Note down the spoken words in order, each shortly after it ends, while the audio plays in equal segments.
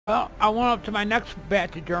Well, I went up to my next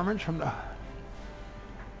batch of Germans from the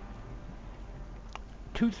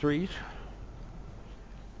 2-3s.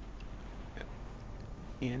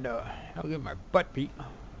 And I'll get my butt beat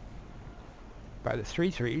by the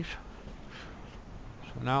 3-3s.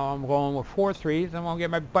 So now I'm going with 4-3s. I'm going to get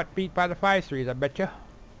my butt beat by the 5-3s, I bet you.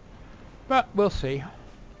 But we'll see.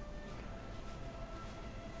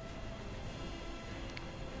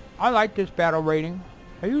 I like this battle rating.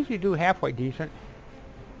 I usually do halfway decent.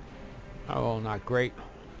 Oh, not great.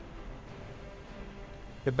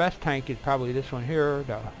 The best tank is probably this one here,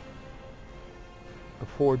 the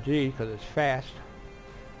 4G, because it's fast.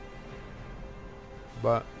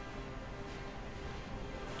 But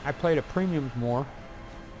I play the premiums more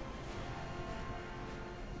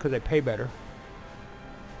because they pay better.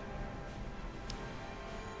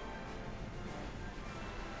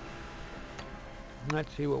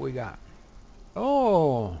 Let's see what we got.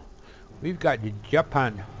 Oh, we've got the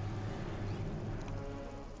Japan.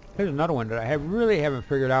 Here's another one that I really haven't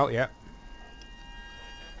figured out yet.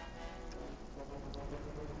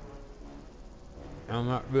 I'm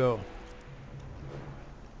not real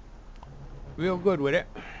good with it.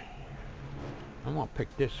 I'm gonna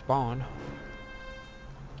pick this spawn,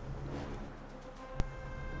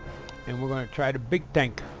 and we're gonna try the big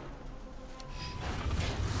tank.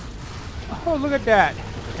 Oh, look at that!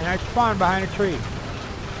 And I spawned behind a tree.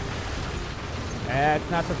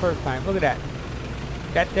 That's not the first time. Look at that.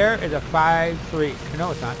 That there is a 5-3.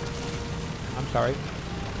 No, it's not. I'm sorry.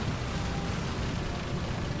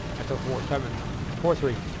 That's a 4-7.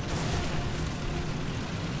 4-3.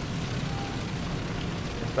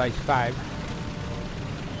 It's size 5.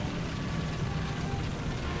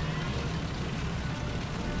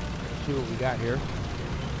 Let's see what we got here.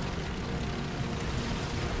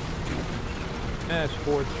 That's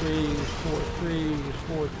 4-3s, 4-3s,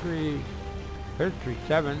 4-3s. There's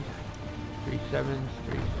 3-7s. 3-7s,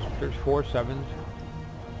 there's 4-7s.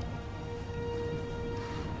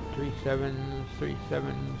 3-7s,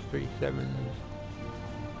 3-7s, 3-7s.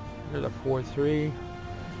 There's a 4-3,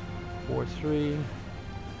 4-3,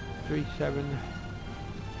 3-7,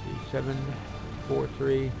 3-7,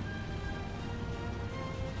 4-3,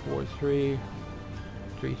 4-3,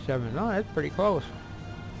 3-7. Oh, that's pretty close.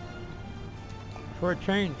 For a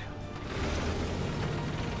change.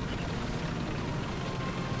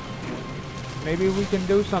 Maybe we can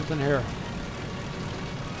do something here.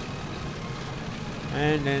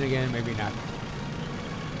 And then again, maybe not.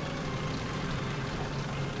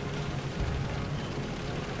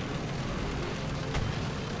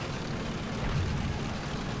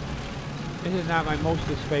 This is not my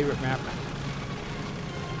mostest favorite map.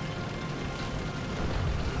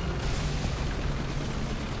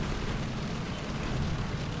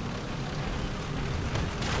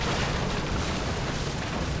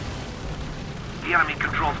 The enemy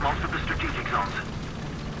controls most of the strategic zones.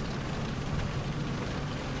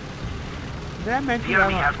 Did I mention The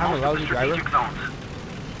enemy has I'm a most of the lousy driver? strategic zones.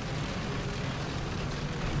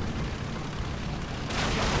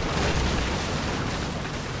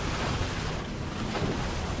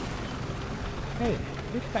 Hey,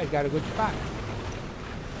 this guy's got a good spot.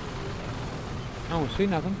 I don't see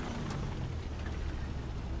nothing.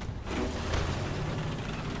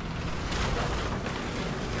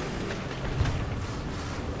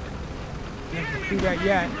 Can't see that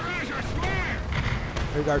yet.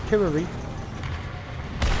 There's artillery.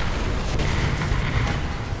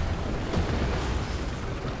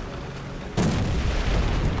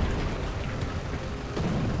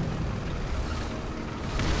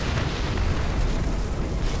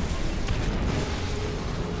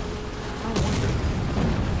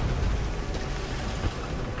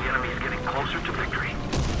 The enemy is getting closer to victory.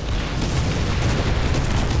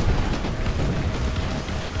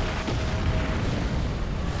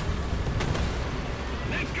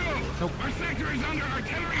 Let's go! Nope. Our sector is under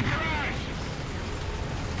artillery barrage!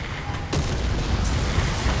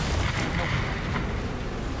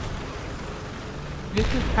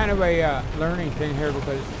 This is kind of a learning thing here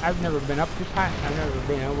because I've never been up this high. I've never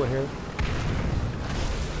been over here.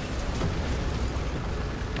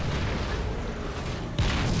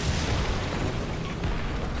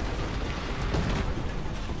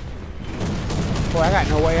 Boy, I got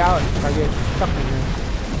no way out if I get stuck in here.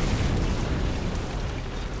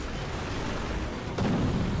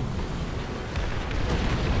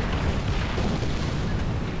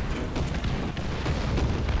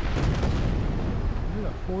 There's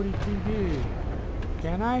a 42G.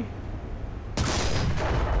 Can I?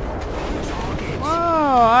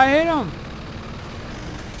 Oh, I hit him.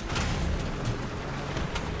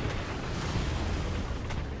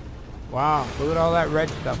 Wow, look at all that red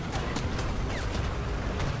stuff.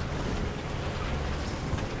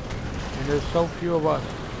 And there's so few of us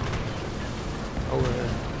over here.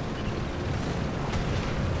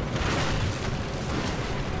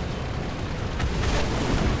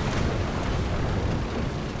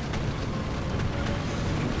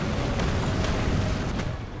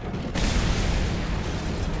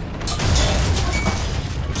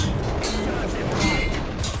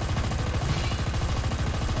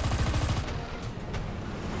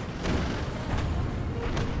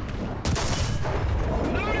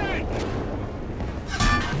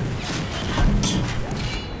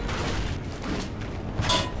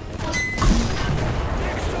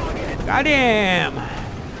 Got him!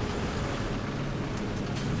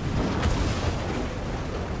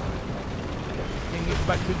 Didn't get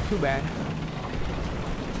butt kicked too bad.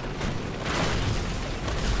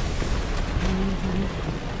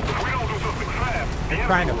 If we don't do something fast, They're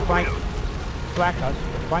trying to flank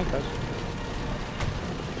us.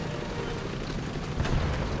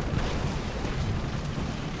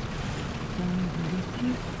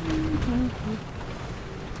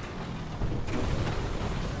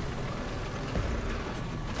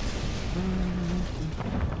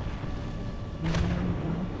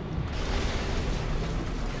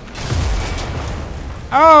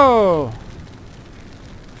 Oh!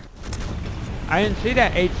 I didn't see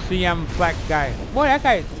that HCM flak guy. Boy, that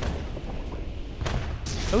guy...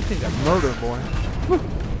 Those things are murder, boy. Whew.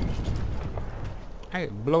 I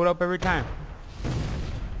get blowed up every time.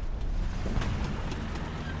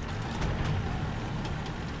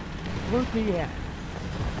 Where's he at?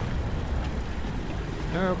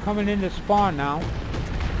 They're coming into spawn now.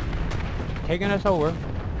 Taking us over.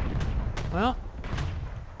 Well...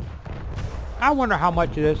 I wonder how much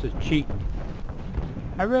of this is cheating.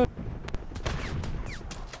 I really...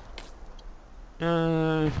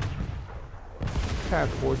 Try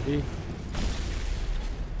 4G.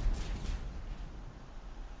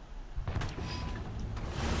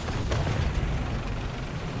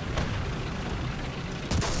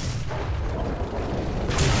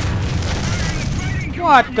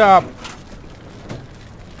 What the...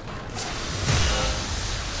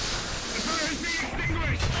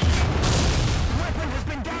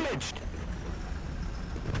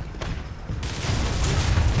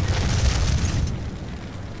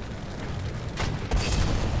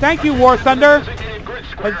 Thank you, War Thunder.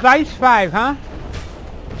 It's Ice 5, huh?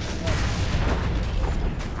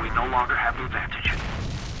 We no longer have the advantage.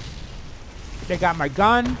 They got my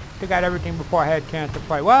gun. They got everything before I had a chance to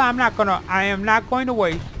play. Well, I am not going to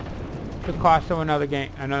waste the cost of another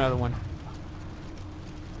one.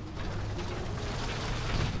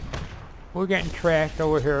 We're getting trashed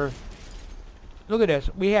over here. Look at this.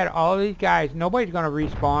 We had all these guys. Nobody's going to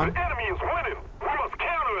respawn. The enemy is winning. We must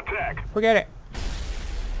counterattack. Forget it.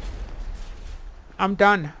 I'm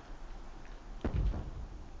done.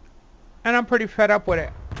 And I'm pretty fed up with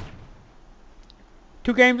it.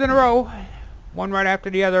 2 games in a row. One right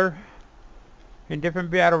after the other. In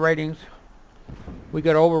different battle ratings. We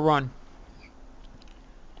got overrun.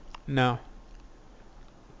 No.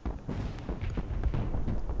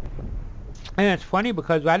 And it's funny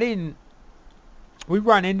because we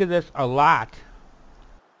run into this a lot.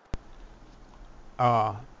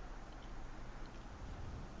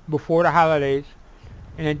 Before the holidays.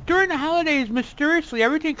 And then during the holidays, mysteriously,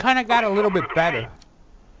 everything kind of got a little bit better.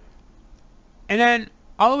 And then,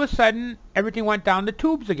 all of a sudden, everything went down the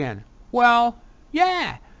tubes again. Well,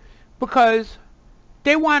 yeah. Because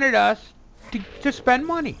they wanted us to spend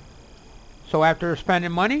money. So after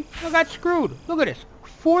spending money, I got screwed. Look at this.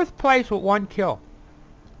 4th place with 1 kill.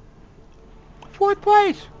 4th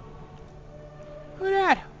place. Look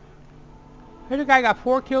at that. Here's a guy got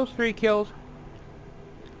 4 kills, 3 kills.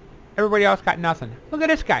 Everybody else got nothing. Look at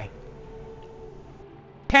this guy.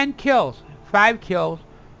 10 kills. 5 kills.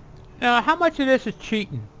 Now, how much of this is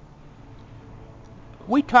cheating?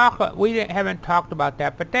 We haven't talked about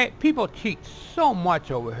that, but people cheat so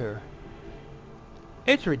much over here.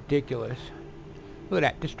 It's ridiculous. Look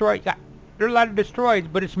at that. Destroyed. There are a lot of destroyeds,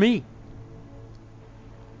 but it's me.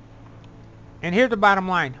 And here's the bottom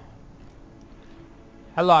line.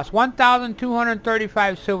 I lost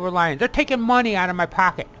 1,235 silver lions. They're taking money out of my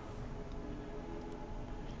pocket.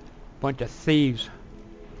 Bunch of thieves.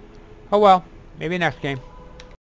 Oh well, maybe next game.